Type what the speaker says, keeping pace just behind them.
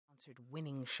sponsored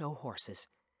winning show horses.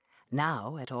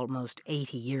 Now, at almost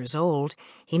 80 years old,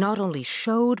 he not only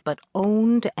showed but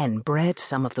owned and bred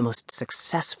some of the most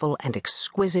successful and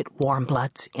exquisite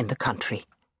warm-bloods in the country.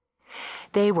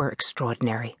 They were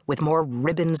extraordinary, with more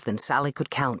ribbons than Sally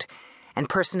could count, and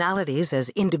personalities as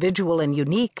individual and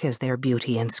unique as their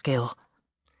beauty and skill.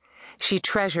 She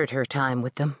treasured her time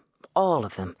with them, all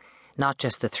of them, not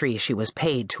just the 3 she was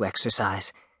paid to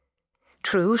exercise.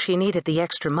 True, she needed the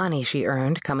extra money she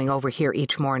earned coming over here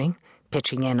each morning,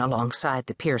 pitching in alongside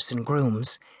the Pearson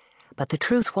grooms, but the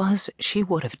truth was she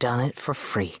would have done it for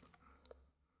free.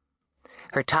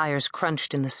 Her tires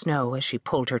crunched in the snow as she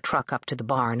pulled her truck up to the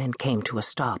barn and came to a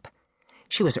stop.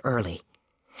 She was early.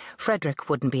 Frederick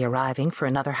wouldn't be arriving for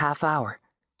another half hour.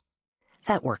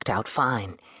 That worked out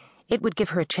fine. It would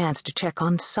give her a chance to check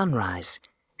on Sunrise,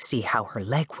 see how her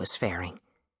leg was faring.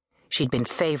 She'd been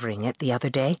favoring it the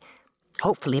other day.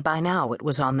 Hopefully by now it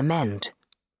was on the mend.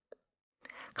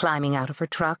 Climbing out of her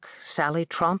truck, Sally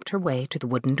tromped her way to the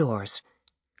wooden doors.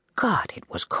 God, it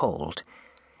was cold.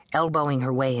 Elbowing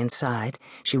her way inside,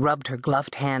 she rubbed her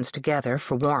gloved hands together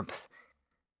for warmth.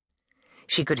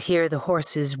 She could hear the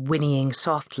horses whinnying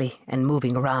softly and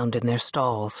moving around in their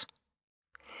stalls.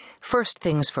 First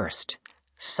things first,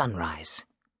 Sunrise.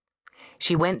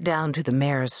 She went down to the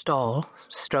mare's stall,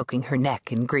 stroking her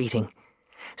neck in greeting.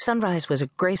 Sunrise was a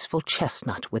graceful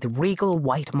chestnut with regal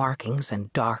white markings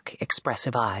and dark,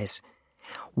 expressive eyes.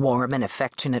 Warm and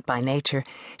affectionate by nature,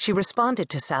 she responded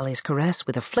to Sally's caress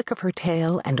with a flick of her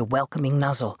tail and a welcoming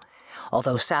nuzzle,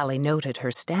 although Sally noted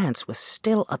her stance was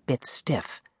still a bit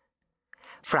stiff.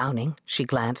 Frowning, she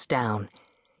glanced down.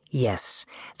 Yes,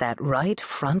 that right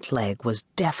front leg was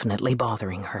definitely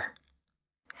bothering her.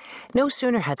 No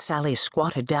sooner had Sally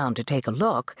squatted down to take a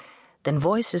look than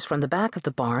voices from the back of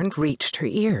the barn reached her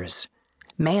ears.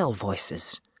 Male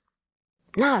voices.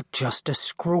 Not just a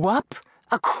screw-up,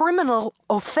 a criminal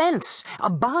offense, a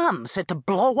bomb set to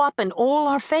blow up in all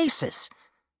our faces.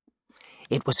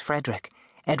 It was Frederick,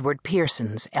 Edward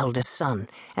Pearson's eldest son,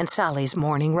 and Sally's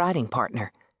morning riding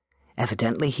partner.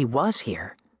 Evidently he was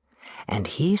here, and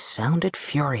he sounded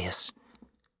furious.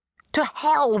 To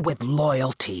hell with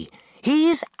loyalty!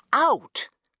 He's out!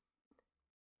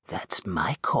 That's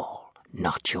my call,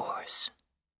 not yours.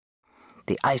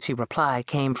 The icy reply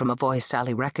came from a voice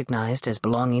Sally recognized as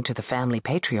belonging to the family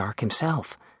patriarch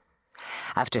himself.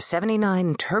 After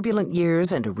 79 turbulent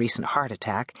years and a recent heart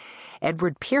attack,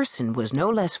 Edward Pearson was no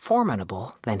less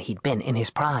formidable than he'd been in his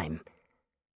prime.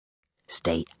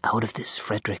 Stay out of this,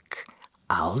 Frederick.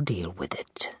 I'll deal with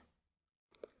it.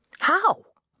 How?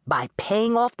 By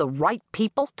paying off the right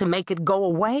people to make it go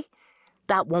away?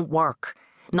 That won't work.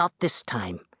 Not this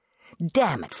time.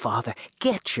 Damn it, Father,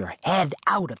 get your head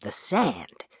out of the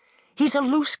sand. He's a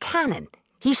loose cannon.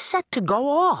 He's set to go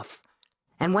off.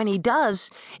 And when he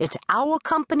does, it's our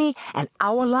company and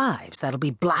our lives that'll be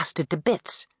blasted to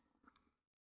bits.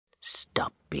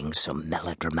 Stop being so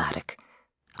melodramatic.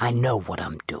 I know what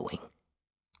I'm doing.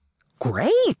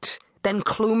 Great! Then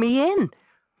clue me in.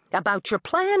 About your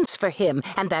plans for him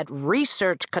and that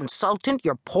research consultant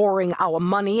you're pouring our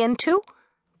money into?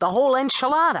 The whole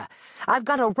enchilada. I've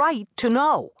got a right to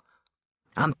know.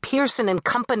 I'm Pearson and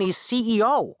Company's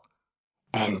CEO.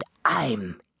 And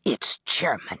I'm its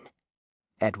chairman,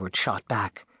 Edward shot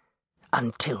back.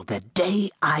 Until the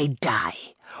day I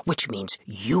die, which means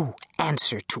you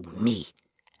answer to me,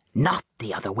 not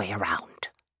the other way around.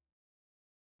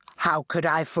 How could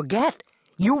I forget?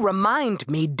 You remind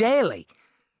me daily.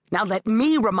 Now let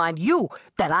me remind you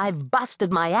that I've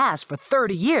busted my ass for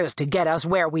 30 years to get us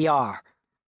where we are.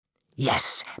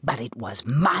 Yes, but it was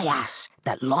my ass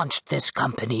that launched this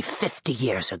company 50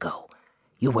 years ago.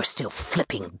 You were still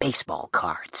flipping baseball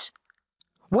cards.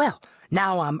 Well,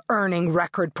 now I'm earning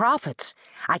record profits.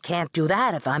 I can't do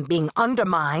that if I'm being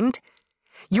undermined.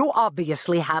 You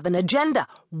obviously have an agenda.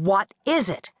 What is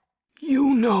it?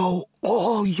 You know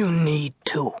all you need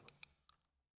to.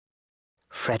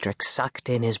 Frederick sucked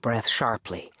in his breath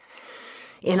sharply.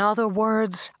 In other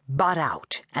words, butt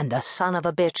out, and the son of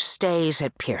a bitch stays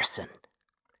at Pearson.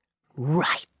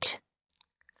 Right.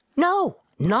 No,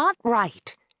 not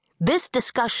right. This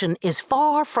discussion is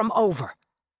far from over.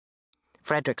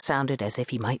 Frederick sounded as if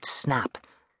he might snap.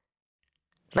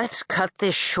 Let's cut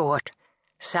this short.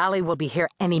 Sally will be here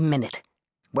any minute.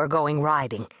 We're going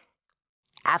riding.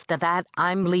 After that,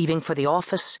 I'm leaving for the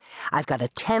office. I've got a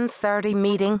 10:30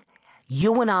 meeting.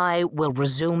 You and I will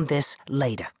resume this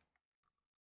later.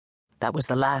 That was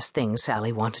the last thing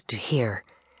Sally wanted to hear.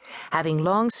 Having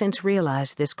long since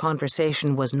realized this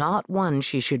conversation was not one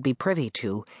she should be privy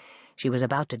to, she was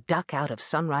about to duck out of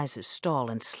Sunrise's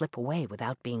stall and slip away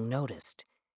without being noticed.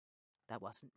 That wasn't